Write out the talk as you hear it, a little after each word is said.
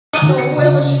know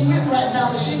whoever she with right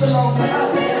now, but she belongs to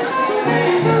us.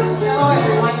 Hello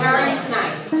everyone, how are you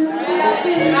tonight?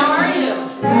 How are you?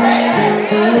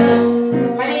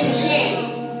 My name is Shani.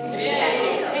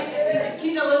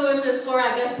 Keita Lewis is for,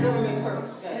 I guess, government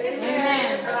purposes.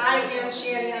 But I am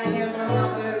Shani, I am my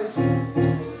mother's,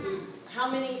 how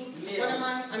many, what am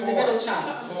I? I'm the middle child.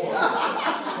 I'm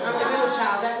the middle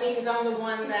child. That means I'm the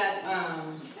one that,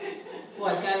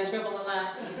 what, got in trouble a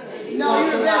lot? No,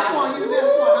 you're the best one. You're the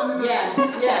best one. I'm the middle. Yes.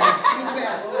 You're the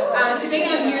best. Today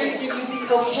I'm here to give you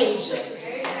the occasion.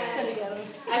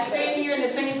 I stand here in the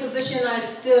same position I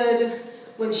stood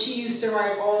when she used to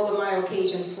write all of my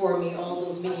occasions for me all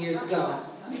those many years ago.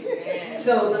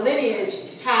 So the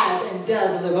lineage has and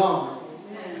does live on.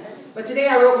 But today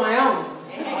I wrote my own.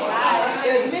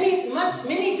 There's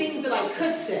many things that I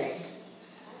could say,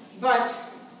 but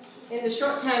in the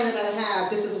short time that I have,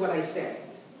 this is what I say.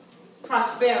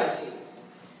 Prosperity,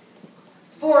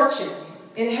 fortune,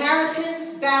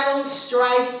 inheritance, battle,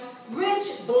 strife,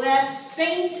 rich, blessed,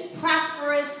 saint,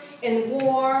 prosperous, in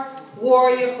war,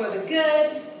 warrior for the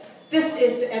good. This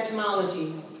is the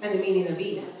etymology and the meaning of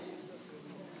Edith.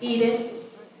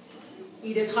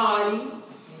 Edith Hardy,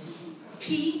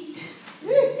 Pete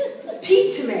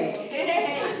to me.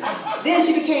 Then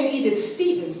she became Edith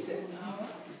Stevenson.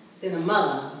 Then a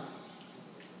mother,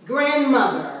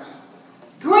 grandmother,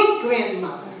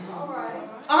 great-grandmother,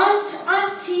 aunt,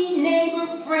 auntie, neighbor,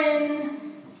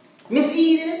 friend, Miss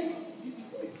Edith,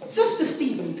 Sister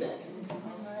Stevenson,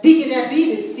 Deaconess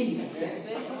Edith Stevenson,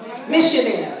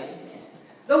 missionary,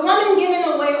 the woman giving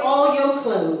away all your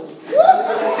clothes,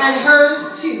 and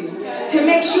hers too, to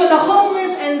make sure the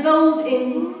homeless and those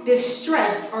in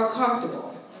distress are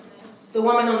comfortable. The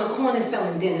woman on the corner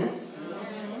selling dinners,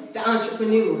 the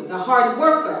entrepreneur, the hard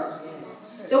worker,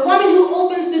 the woman who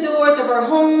opens the doors of her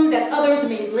home that others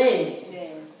may live.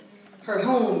 Her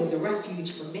home is a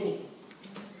refuge for many.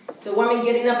 The woman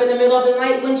getting up in the middle of the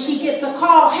night when she gets a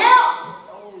call, help!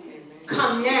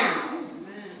 Come now.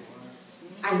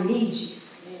 I need you.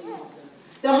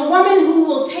 The woman who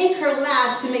will take her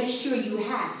last to make sure you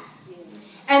have.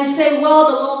 And say, well,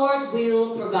 the Lord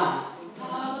will provide.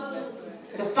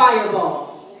 The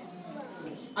fireball.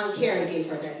 Aunt Carrie gave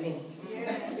her that name.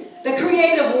 The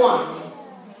creative one.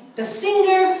 The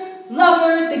singer,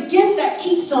 lover, the gift that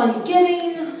keeps on giving.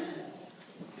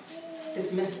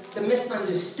 The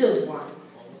misunderstood one.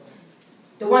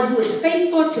 The one who is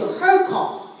faithful to her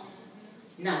call,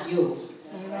 not yours.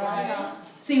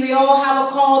 See, we all have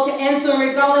a call to answer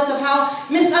regardless of how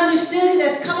misunderstood it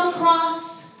has come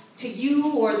across to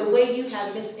you or the way you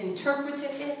have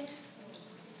misinterpreted it.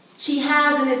 She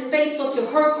has and is faithful to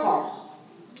her call.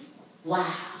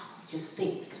 Wow, just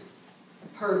think.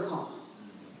 Her call.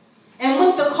 And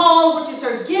with the call, which is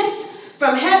her gift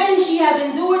from heaven, she has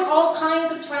endured all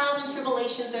kinds of trials and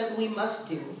tribulations as we must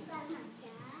do.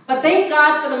 But thank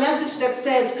God for the message that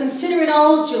says, consider it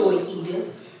all joy,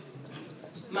 Edith,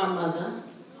 my mother,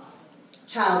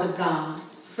 child of God,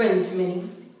 friend to many.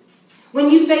 When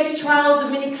you face trials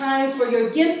of many kinds for your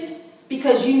gift,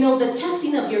 because you know the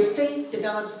testing of your faith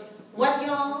develops what,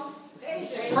 y'all?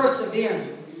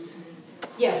 Perseverance.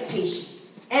 Yes,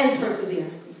 patience and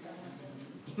perseverance.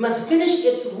 Must finish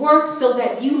its work so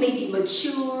that you may be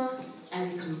mature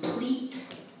and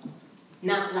complete,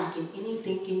 not lacking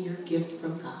anything in your gift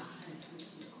from God.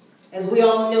 As we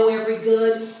all know, every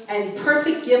good and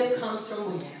perfect gift comes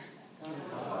from where?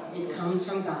 It comes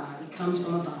from God. It comes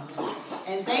from above.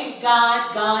 And thank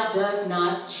God, God does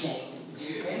not change.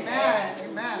 Amen.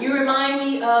 Amen. You remind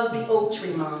me of the oak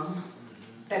tree, Mom,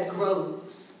 that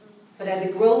grows. But as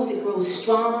it grows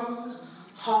strong,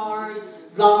 hard,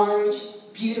 large,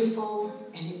 beautiful,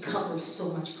 and it covers so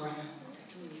much ground.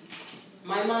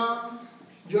 My mom,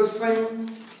 your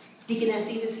friend, Deaconess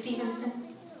Edith Stevenson,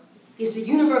 is the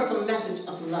universal message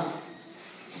of love,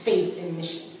 faith, and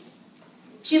mission.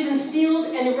 She has instilled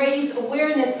and raised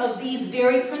awareness of these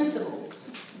very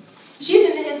principles. She's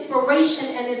an inspiration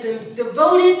and is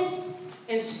devoted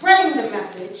in spreading the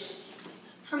message,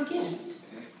 her gift,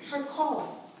 her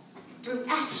call, through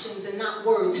actions and not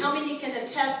words. How many can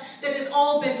attest that it's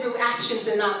all been through actions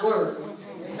and not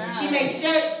words? She may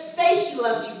say she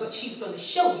loves you, but she's going to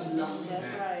show you love.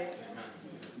 That's right.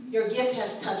 Your gift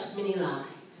has touched many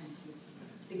lives.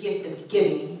 The gift of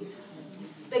giving.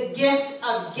 The gift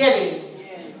of giving.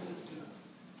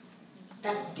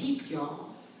 That's deep, y'all.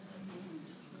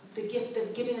 The gift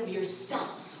of giving of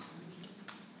yourself.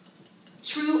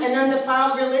 True and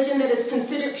undefiled religion that is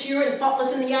considered pure and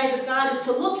faultless in the eyes of God is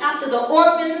to look after the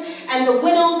orphans and the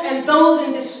widows and those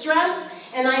in distress.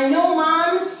 And I know,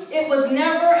 Mom, it was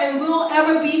never and will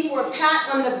ever be for a pat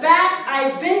on the back.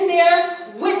 I've been there,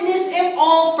 witnessed,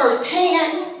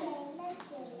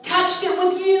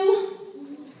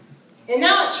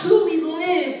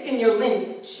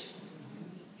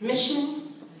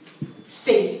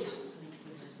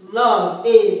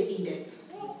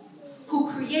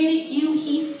 created you,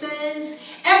 he says,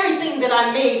 everything that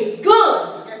I made is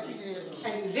good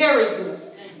and very good.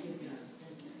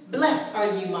 Blessed are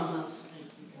you, my mother.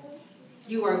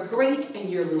 You are great and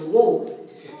your reward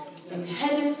in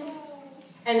heaven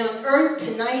and on earth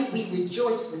tonight. We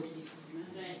rejoice with you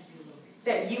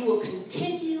that you will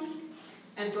continue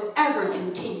and forever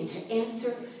continue to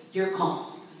answer your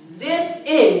call. This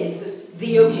is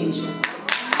the occasion.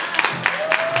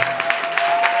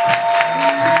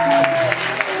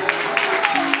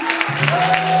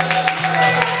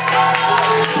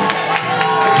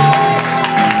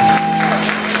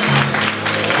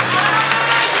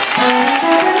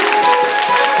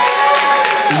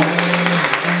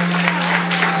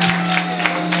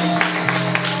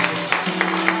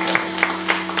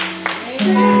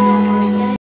 Amen.